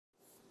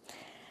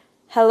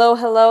Hello,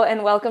 hello,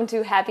 and welcome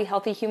to Happy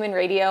Healthy Human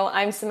Radio.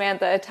 I'm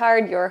Samantha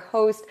Attard, your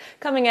host,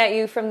 coming at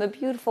you from the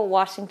beautiful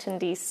Washington,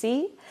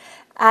 D.C.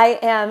 I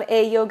am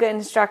a yoga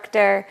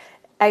instructor,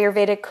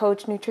 Ayurvedic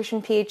coach,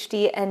 nutrition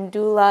PhD, and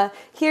doula,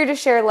 here to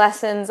share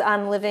lessons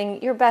on living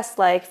your best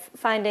life,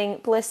 finding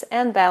bliss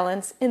and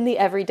balance in the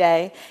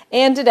everyday.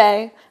 And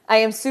today, I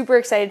am super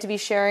excited to be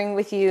sharing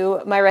with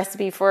you my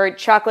recipe for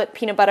chocolate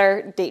peanut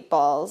butter date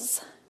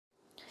balls.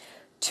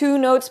 2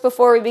 notes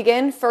before we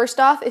begin. First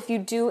off, if you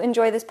do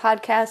enjoy this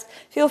podcast,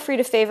 feel free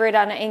to favorite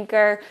on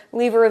Anchor,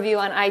 leave a review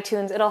on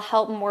iTunes. It'll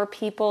help more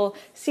people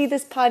see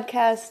this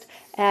podcast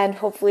and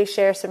hopefully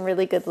share some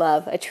really good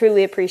love. I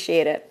truly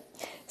appreciate it.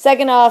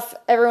 Second off,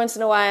 every once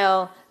in a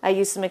while, I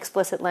use some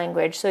explicit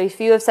language. So if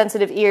you have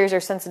sensitive ears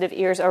or sensitive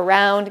ears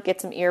around,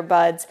 get some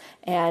earbuds,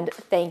 and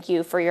thank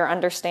you for your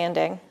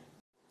understanding.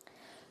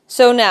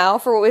 So now,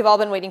 for what we've all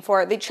been waiting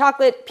for, the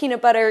chocolate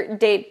peanut butter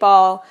date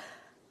ball.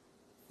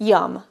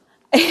 Yum.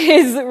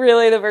 Is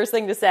really the first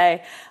thing to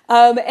say.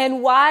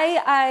 And why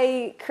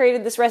I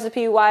created this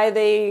recipe, why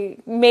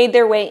they made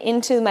their way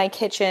into my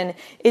kitchen,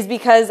 is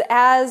because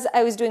as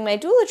I was doing my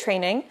doula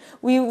training,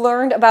 we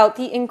learned about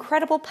the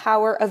incredible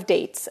power of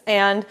dates.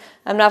 And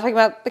I'm not talking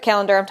about the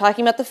calendar, I'm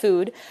talking about the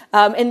food.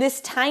 And this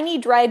tiny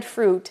dried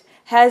fruit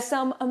has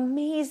some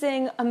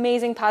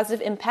amazing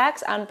positive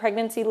impacts on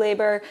pregnancy,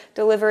 labor,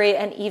 delivery,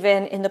 and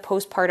even in the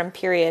postpartum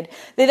period.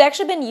 They've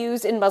actually been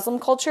used in Muslim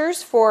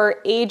cultures for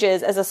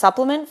ages as a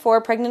supplement for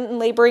pregnant and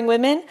laboring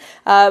women.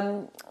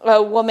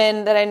 A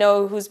woman that I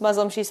know who's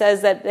Muslim, she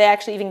says that they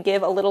actually even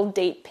give a little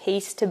date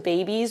paste to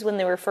babies when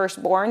they were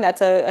first born.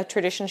 That's a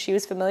tradition she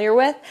was familiar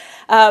with.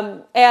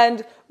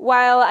 And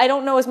while I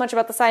don't know as much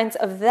about the science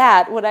of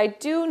that, what I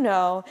do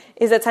know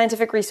is that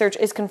scientific research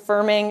is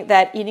confirming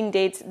that eating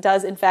dates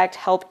does in fact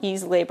help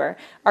ease labor.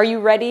 Are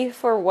you ready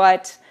for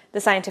what the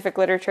scientific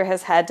literature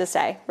has had to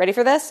say? Ready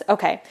for this?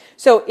 Okay.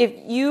 So if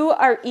you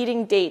are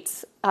eating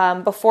dates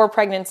before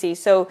pregnancy,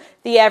 so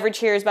the average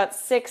here is about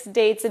 6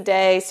 dates a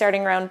day,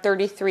 starting around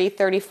 33,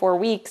 34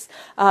 weeks,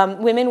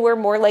 women were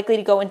more likely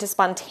to go into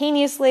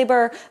spontaneous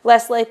labor,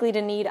 less likely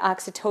to need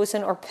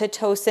oxytocin or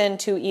pitocin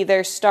to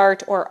either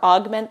start or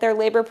augment their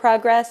labor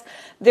progress.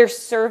 Their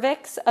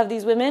cervix of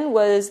these women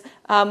was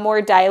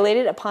more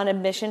dilated upon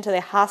admission to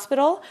the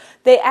hospital.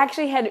 They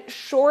actually had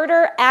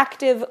shorter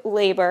active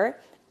labor.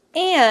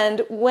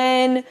 And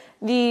when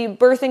the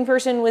birthing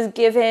person was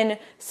given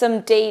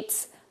some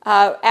dates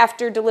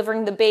after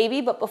delivering the baby,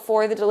 but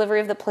before the delivery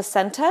of the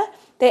placenta,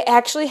 they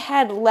actually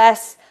had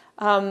less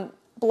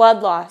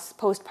blood loss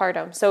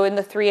postpartum. So in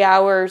the 3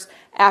 hours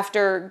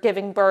after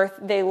giving birth,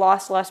 they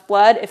lost less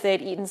blood if they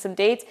had eaten some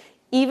dates,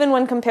 even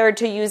when compared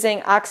to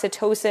using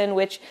oxytocin,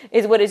 which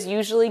is what is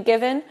usually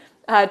given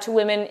to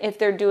women if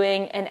they're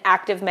doing an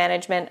active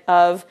management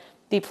of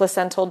the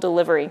placental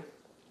delivery.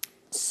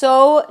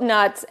 So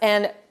nuts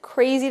and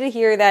crazy to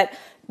hear that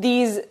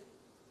these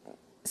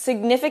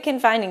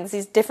significant findings,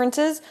 these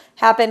differences,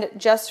 happened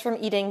just from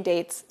eating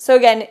dates. So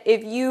again,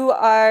 if you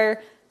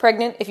are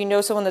pregnant, if you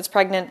know someone that's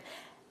pregnant,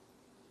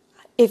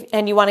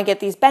 and you want to get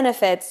these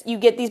benefits, you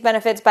get these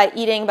benefits by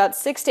eating about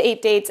 6 to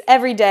 8 dates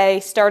every day,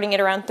 starting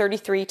at around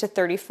 33 to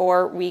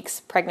 34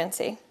 weeks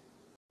pregnancy.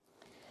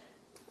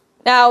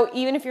 Now,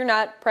 even if you're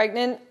not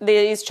pregnant,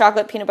 these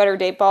chocolate peanut butter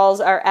date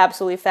balls are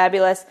absolutely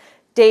fabulous.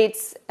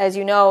 Dates, as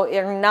you know,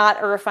 are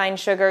not a refined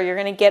sugar. You're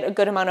going to get a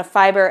good amount of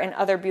fiber and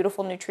other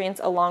beautiful nutrients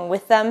along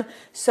with them.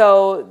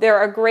 So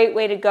they're a great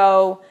way to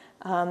go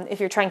if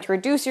you're trying to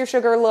reduce your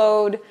sugar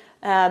load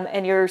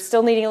and you're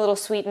still needing a little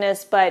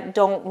sweetness but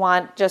don't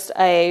want just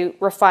a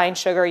refined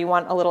sugar. You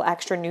want a little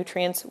extra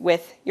nutrients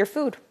with your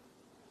food.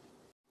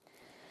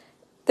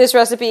 This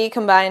recipe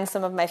combines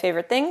some of my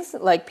favorite things,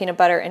 like peanut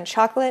butter and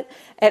chocolate.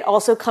 It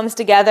also comes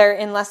together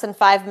in less than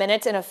 5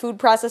 minutes in a food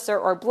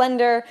processor or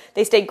blender.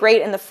 They stay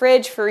great in the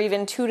fridge for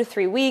even 2 to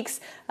 3 weeks.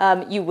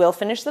 You will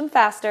finish them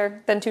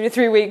faster than 2 to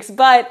 3 weeks,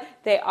 but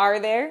they are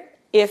there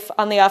if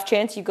on the off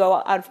chance you go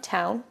out of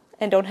town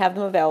and don't have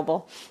them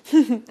available.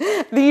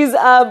 These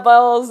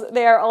balls,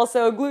 they are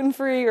also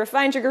gluten-free,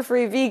 refined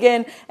sugar-free,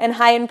 vegan, and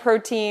high in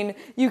protein.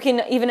 You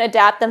can even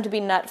adapt them to be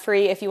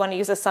nut-free if you want to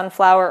use a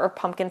sunflower or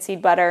pumpkin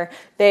seed butter.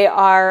 They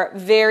are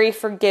very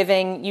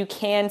forgiving. You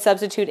can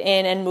substitute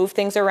in and move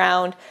things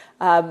around,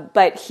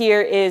 but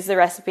here is the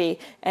recipe.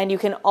 And you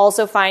can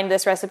also find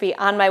this recipe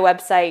on my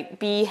website,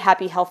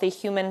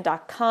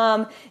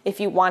 BeHappyHealthyHuman.com, if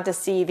you want to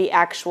see the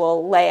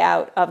actual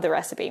layout of the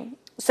recipe.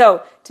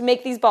 So, to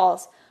make these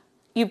balls,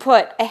 you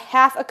put a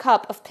half a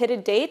cup of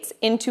pitted dates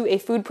into a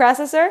food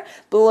processor,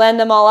 blend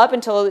them all up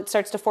until it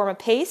starts to form a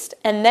paste,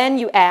 and then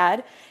you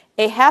add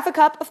a half a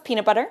cup of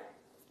peanut butter,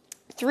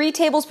 3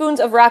 tablespoons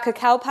of raw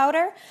cacao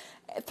powder,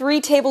 3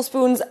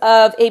 tablespoons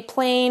of a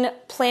plain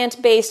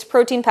plant-based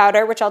protein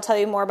powder, which I'll tell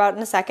you more about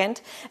in a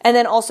second, and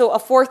then also a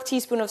 1/4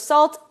 teaspoon of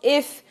salt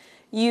if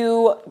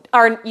you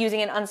are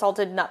using an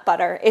unsalted nut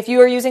butter. If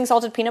you are using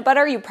salted peanut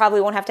butter, you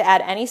probably won't have to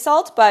add any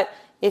salt, but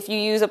if you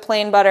use a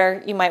plain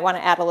butter, you might want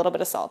to add a little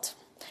bit of salt.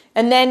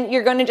 And then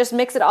you're going to just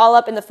mix it all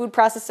up in the food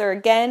processor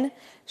again.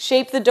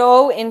 Shape the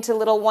dough into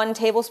little 1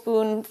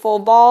 tablespoonful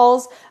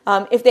balls.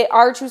 If they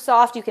are too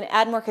soft, you can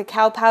add more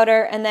cacao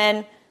powder and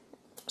then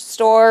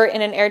store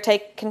in an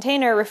airtight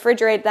container,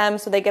 refrigerate them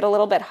so they get a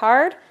little bit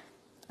hard,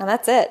 and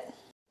that's it.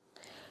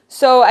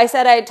 So I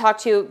said I'd talk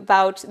to you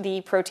about the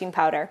protein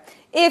powder.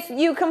 If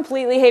you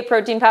completely hate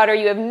protein powder,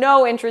 you have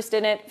no interest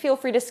in it, feel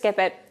free to skip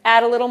it.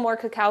 Add a little more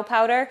cacao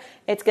powder.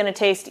 It's going to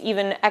taste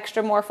even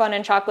extra more fun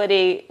and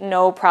chocolatey,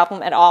 no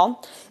problem at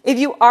all. If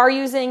you are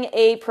using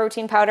a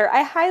protein powder,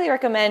 I highly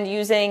recommend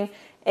using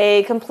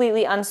a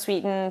completely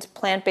unsweetened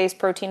plant-based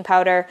protein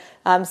powder.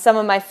 Some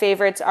of my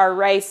favorites are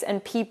rice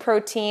and pea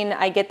protein.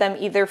 I get them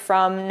either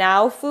from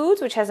Now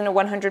Foods, which has a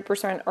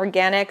 100%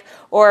 organic,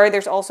 or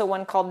there's also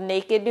one called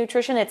Naked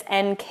Nutrition. It's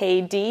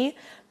NKD.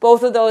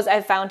 Both of those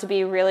I've found to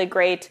be really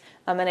great.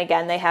 And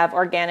again, they have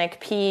organic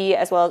pea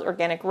as well as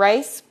organic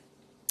rice.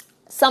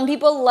 Some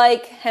people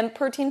like hemp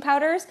protein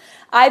powders.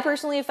 I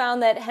personally have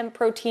found that hemp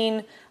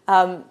protein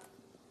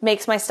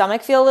makes my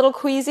stomach feel a little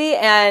queasy,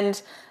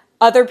 and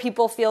other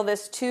people feel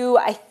this too.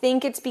 I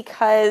think it's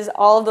because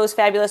all of those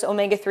fabulous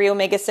omega-3,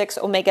 omega-6,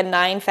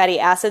 omega-9 fatty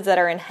acids that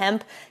are in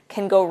hemp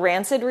can go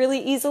rancid really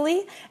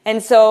easily.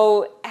 And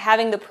so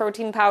having the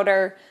protein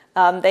powder,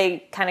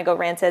 they kind of go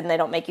rancid and they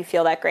don't make you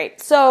feel that great.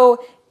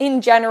 So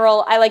in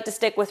general, I like to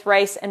stick with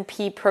rice and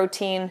pea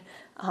protein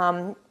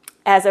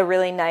as a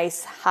really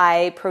nice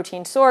high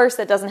protein source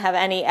that doesn't have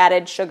any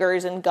added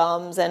sugars and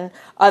gums and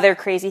other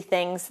crazy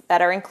things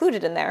that are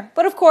included in there.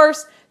 But of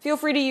course, feel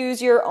free to use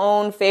your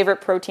own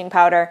favorite protein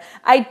powder.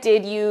 I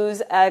did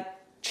use a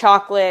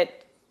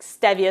chocolate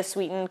stevia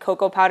sweetened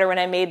cocoa powder when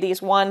I made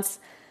these once.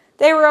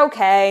 They were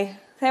okay.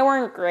 They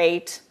weren't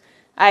great.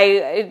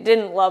 I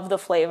didn't love the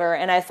flavor,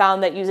 and I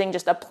found that using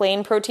just a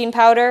plain protein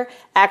powder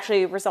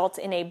actually results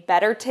in a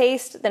better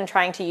taste than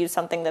trying to use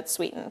something that's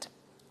sweetened.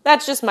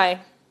 That's just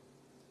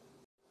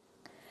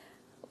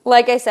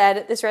Like I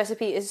said, this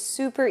recipe is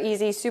super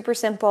easy, super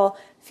simple.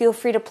 Feel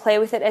free to play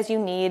with it as you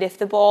need. If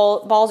the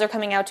balls are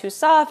coming out too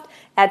soft,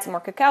 add some more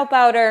cacao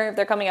powder. If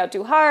they're coming out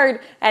too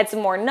hard, add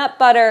some more nut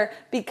butter.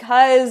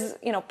 Because,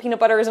 peanut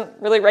butter isn't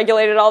really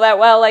regulated all that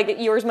well, like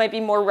yours might be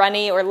more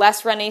runny or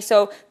less runny,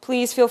 so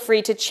please feel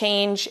free to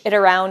change it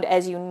around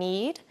as you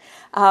need.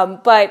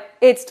 But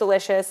it's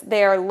delicious.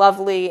 They are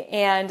lovely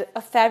and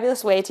a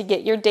fabulous way to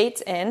get your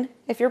dates in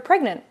if you're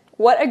pregnant.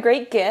 What a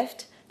great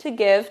gift to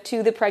give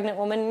to the pregnant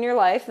woman in your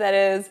life that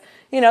is,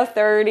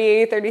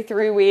 30,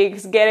 33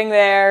 weeks, getting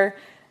there.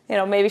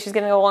 Maybe she's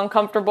getting a little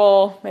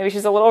uncomfortable. Maybe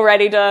she's a little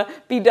ready to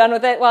be done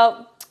with it.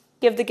 Well,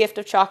 give the gift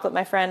of chocolate,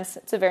 my friends.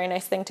 It's a very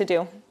nice thing to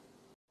do.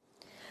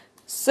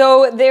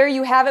 So there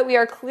you have it. We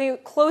are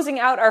closing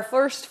out our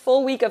first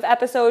full week of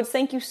episodes.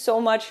 Thank you so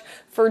much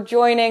for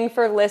joining,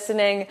 for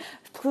listening.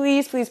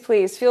 Please, please,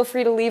 please feel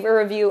free to leave a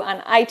review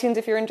on iTunes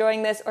if you're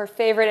enjoying this, or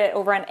favorite it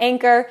over on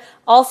Anchor.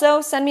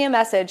 Also, send me a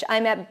message.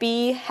 I'm at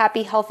Be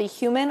Happy Healthy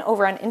Human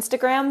over on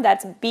Instagram.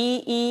 That's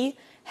BE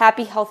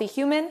Happy Healthy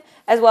Human,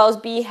 as well as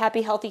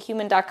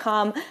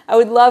BeHappyHealthyHuman.com. I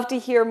would love to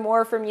hear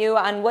more from you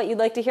on what you'd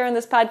like to hear on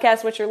this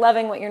podcast, what you're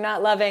loving, what you're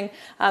not loving,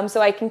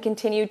 so I can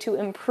continue to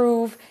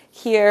improve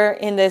here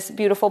in this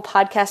beautiful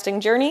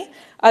podcasting journey.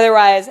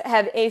 Otherwise,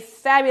 have a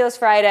fabulous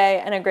Friday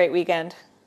and a great weekend.